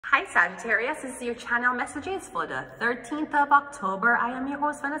Hi Sagittarius, this is your channel messages for the 13th of October. I am your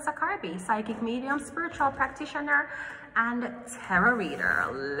host Vanessa Carby, psychic medium, spiritual practitioner, and tarot reader.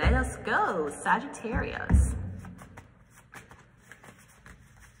 Let us go, Sagittarius.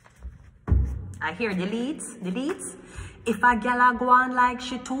 I hear deletes. If a gal a go on like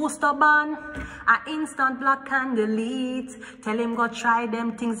she too stubborn, I instant block and delete. Tell him go try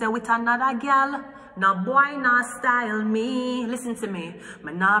them things there with another gal. No boy not style me. Listen to me.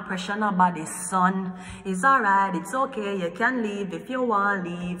 Me not pressure nobody's son. It's alright, it's okay, you can leave if you want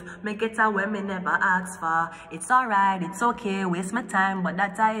leave. Me get away me never ask for. It's alright, it's okay, waste my time, but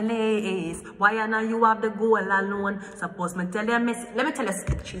that I lace. Why now you have the goal alone? Suppose me tell you let me tell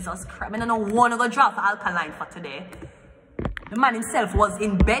you, Jesus Christ, I don't wanna go draw for alkaline for today. The man himself was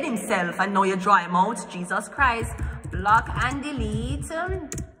in bed himself and now you draw him out. Jesus Christ. Block and delete.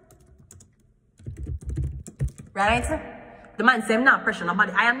 Right? The man said, I'm not pressuring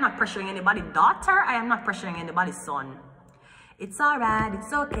nobody. I am not pressuring anybody's daughter. I am not pressuring anybody's son. It's alright,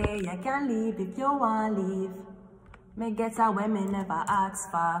 it's okay. You can leave if you want to leave. Me get away, me never ask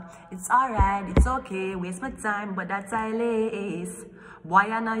for. It's alright, it's okay. Waste my time, but that's I lace.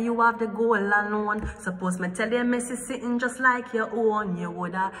 Why now you have the goal alone? Suppose me tell you messy sitting just like your own. You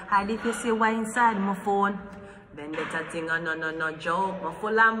woulda hide if you see why inside my phone. Then that's a thing, no joke. My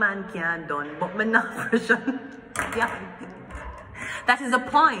full of man can't done, but me not pressure. Yeah. That is the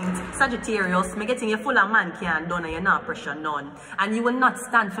point, Sagittarius. Me getting you full of man can't done and you're not pressure none. And you will not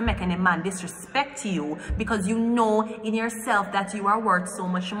stand for making a man disrespect you because you know in yourself that you are worth so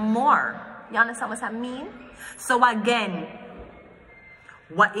much more. You understand what I mean? So again,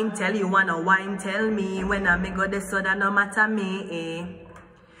 what him tell you wanna why him tell me when I go this so that no matter me.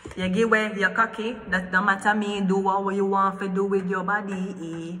 You give away your cocky, that no matter me, do what you want to do with your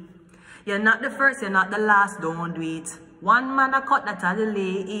body. You're not the first, you're not the last, don't do it. One man a cut that a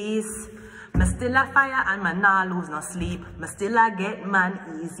delay is. Me still a fire and me nah lose no sleep. Me still a get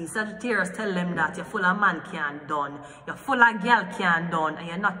man easy. Sagittarius tell them that you're full of man can't done. You're full of girl can't done and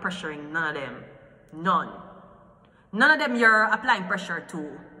you're not pressuring none of them. None. None of them you're applying pressure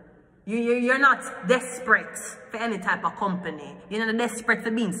to. You're not desperate for any type of company. You're not desperate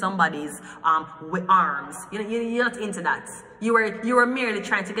for being somebody's with arms. You're not into that. You were merely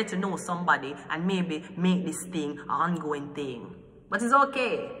trying to get to know somebody and maybe make this thing an ongoing thing. But it's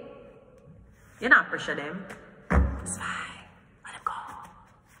okay. You're not pressure them. It's fine. Let them go.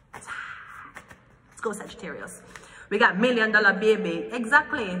 It's fine. Let's go, Sagittarius. We got $1 million baby.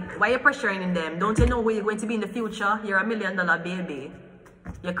 Exactly. Why are you pressuring them? Don't you know who you're going to be in the future? You're $1 million baby.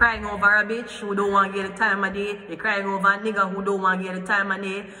 You're crying over a bitch who don't want to get the time of day. You're crying over a nigga who don't want to get the time of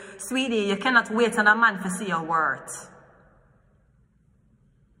day. Sweetie, you cannot wait on a man to see your worth.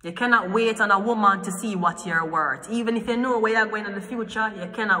 You cannot wait on a woman to see what you're worth. Even if you know where you're going in the future, you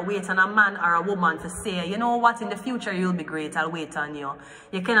cannot wait on a man or a woman to say, you know what, in the future you'll be great, I'll wait on you.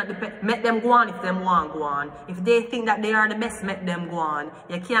 You cannot make them go on if them want go on. If they think that they are the best, make them go on.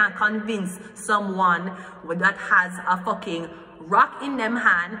 You can't convince someone that has a fucking rock in them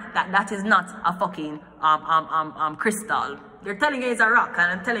hand that is not a fucking crystal. They're telling you it's a rock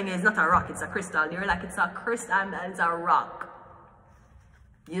and I'm telling you it's not a rock, it's a crystal. You're like, it's a crystal and it's a rock.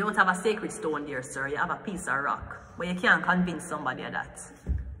 You don't have a sacred stone there, sir. You have a piece of rock. But you can't convince somebody of that.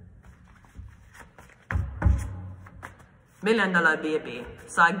 $1 million baby.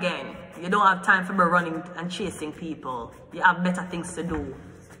 So again, you don't have time for running and chasing people. You have better things to do.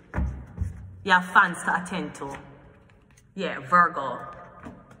 You have fans to attend to. Yeah, Virgo.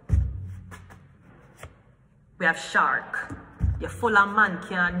 We have Shark. You're full of man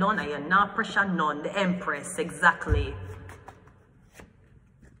can't done and you're not pressure none. The Empress, exactly.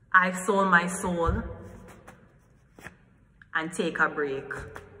 I sold my soul and take a break.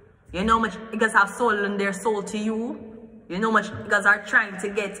 You know how much niggas have sold their soul to you? You know how much niggas are trying to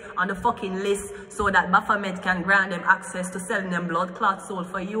get on the fucking list so that Baphomet can grant them access to selling them blood clot soul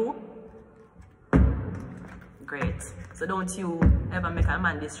for you? Great. So don't you ever make a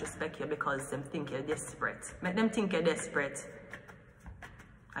man disrespect you because them think you're desperate. Make them think you're desperate.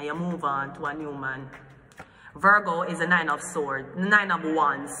 And you move on to a new man. Virgo is a 9 of swords, 9 of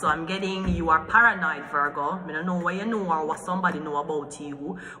wands. So I'm getting you are paranoid, Virgo. I don't know what you know or what somebody know about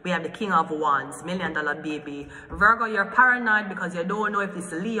you. We have the King of Wands, $1 million baby. Virgo, you're paranoid because you don't know if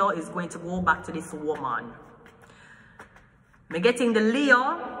this Leo is going to go back to this woman. Me getting the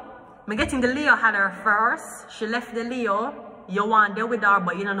Leo had her first. She left the Leo. You want there with her,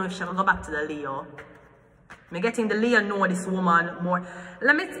 but you don't know if she'll go back to the Leo. Me getting the Leo know this woman more.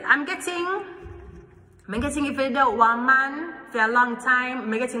 I'm getting if you don't want man for a long time,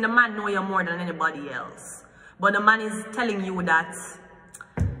 I'm getting the man know you more than anybody else. But the man is telling you that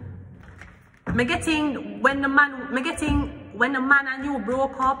when the man and you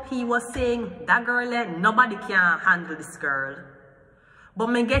broke up, he was saying that girl, nobody can handle this girl. But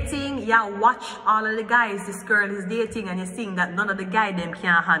me getting, yeah, watch all of the guys this girl is dating and you're seeing that none of the guys them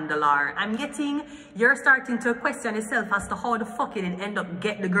can handle her. I'm getting, you're starting to question yourself as to how the fuck it end up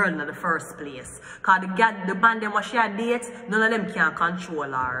get the girl in the first place. Cause the man them what she had date, none of them can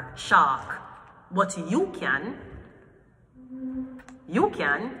control her. Shark. But you can. You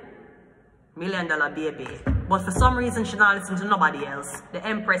can. $1 million baby. But for some reason she not listen to nobody else. The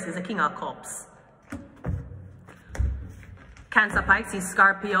Empress is the King of Cups. Cancer, Pisces,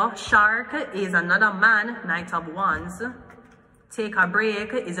 Scorpio, Shark is another man, Knight of Wands. Take a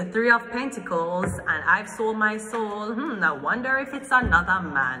break is a 3 of Pentacles, and I've sold my soul. I wonder if it's another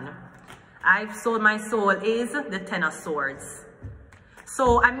man. I've sold my soul is the 10 of Swords.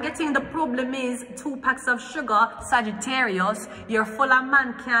 So I'm getting the problem is 2 packs of sugar, Sagittarius. You're full of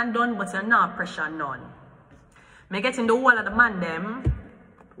man can done, but you're not pressure none. Me getting the whole of the man them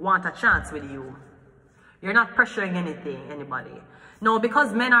want a chance with you. You're not pressuring anybody. No,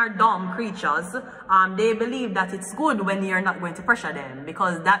 because men are dumb creatures, they believe that it's good when you're not going to pressure them.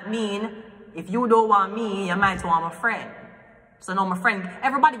 Because that means, if you don't want me, you might want my friend. So now my friend,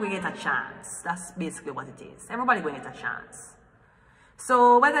 everybody will get a chance. That's basically what it is. Everybody will get a chance.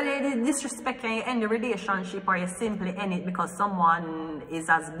 So whether they disrespect and you end the relationship or you simply end it because someone is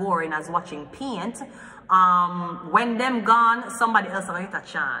as boring as watching paint, when them gone, somebody else will get a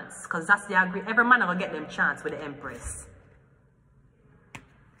chance. Because that's the agree. Every man will get them chance with the Empress.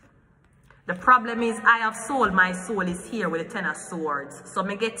 The problem is I have sold my soul is here with the 10 of Swords. So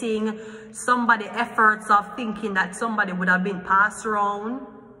I'm getting somebody efforts of thinking that somebody would have been passed around.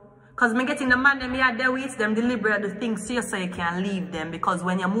 Because I'm getting the man them here there with them deliberate the things here so you can leave them. Because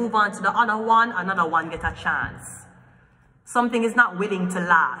when you move on to the other one, another one get a chance. Something is not willing to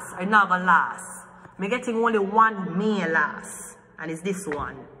last or never last. I'm getting only one may last. And it's this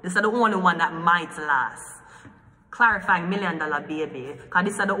one. This is the only one that might last. Clarifying $1 million baby. Because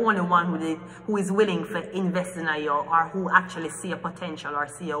this is the only one who is willing to invest in you or who actually see a potential or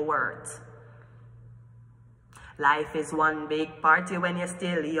see a worth. Life is one big party when you're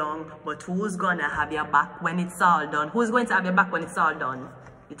still young, but who's gonna have your back when it's all done? Who's going to have your back when it's all done?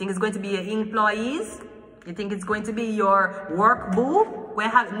 You think it's going to be your employees? You think it's going to be your work boo?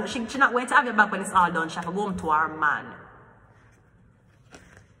 She's not going to have your back when it's all done. She have to go home to her man.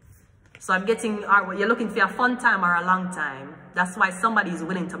 So I'm getting, you're looking for a fun time or a long time. That's why somebody is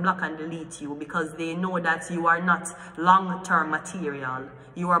willing to block and delete you, because they know that you are not long-term material.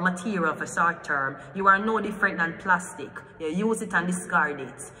 You are material for short-term. You are no different than plastic. You use it and discard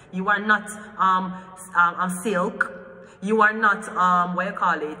it. You are not silk. You are not,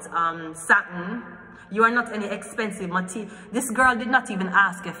 satin. You are not any expensive material. This girl did not even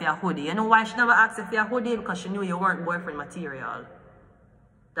ask if you're a hoodie. You know why she never asked if you're a hoodie? Because she knew you weren't boyfriend material.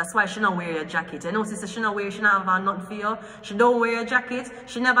 That's why she don't wear your jacket. You know, sister, she don't have nothing for you. She don't wear your jacket.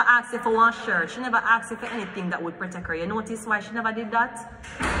 She never asked you for one shirt. She never asked you for anything that would protect her. You notice why she never did that?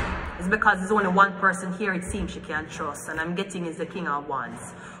 It's because there's only one person here it seems she can trust. And I'm getting is the King of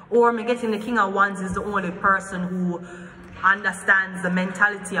Wands. Or I'm getting the King of Wands is the only person who understands the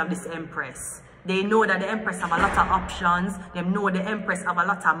mentality of this Empress. They know that the Empress have a lot of options. They know the Empress have a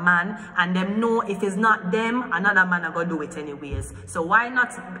lot of man. And they know if it's not them, another man are going to do it anyways. So why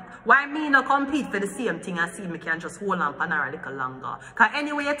me not compete for the same thing and see me can just hold on for a little longer? Because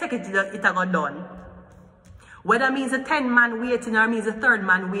anyway you take it, it got done. Whether it means a 10 man waiting or means a 3rd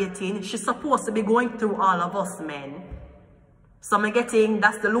man waiting, she's supposed to be going through all of us men. So I'm getting,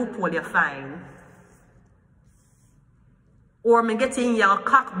 that's the loophole you find. Or me getting your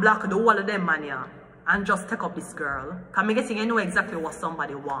cock block the whole of them man yeah, and just take up this girl. Cause me getting you know exactly what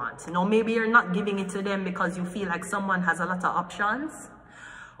somebody wants. You know, maybe you're not giving it to them because you feel like someone has a lot of options.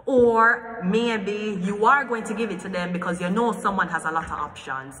 Or maybe you are going to give it to them because you know someone has a lot of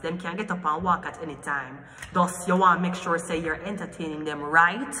options. Them can get up and walk at any time. Thus, you want to make sure say you're entertaining them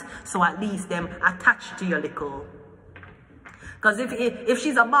right. So at least them attached to your little. Because if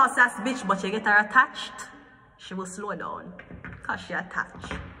she's a boss ass bitch but you get her attached, she will slow down because she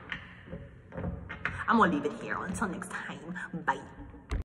attached. I'm going to leave it here. Until next time. Bye.